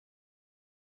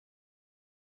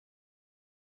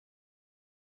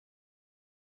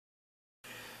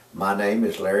My name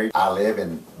is Larry. I live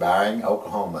in Byron,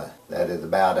 Oklahoma. That is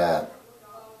about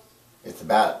it's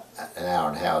about an hour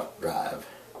and a half drive.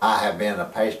 I have been a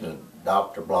patient of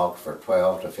Dr. Block for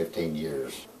 12 to 15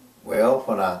 years. Well,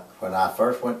 when I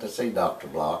first went to see Dr.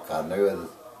 Block, I knew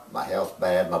my health's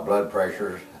bad, my blood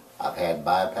pressure. I've had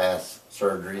bypass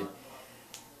surgery,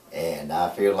 and I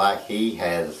feel like he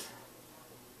has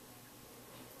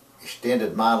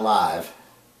extended my life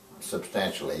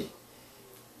substantially.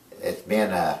 It's been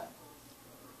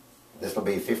this will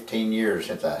be 15 years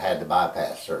since I had the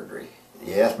bypass surgery.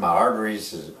 Yes, my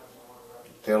arteries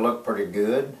still look pretty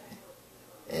good,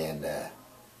 and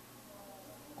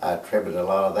I attribute a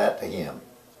lot of that to him.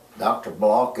 Dr.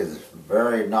 Block is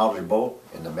very knowledgeable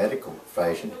in the medical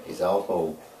profession. He's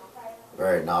also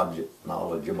very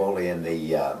knowledgeable in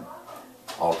the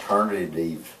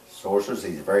alternative sources.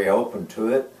 He's very open to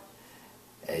it.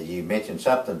 You mentioned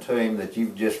something to him that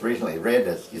you've just recently read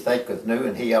that you think was new,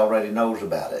 and he already knows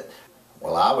about it.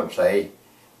 Well, I would say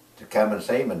to come and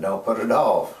see him and don't put it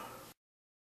off.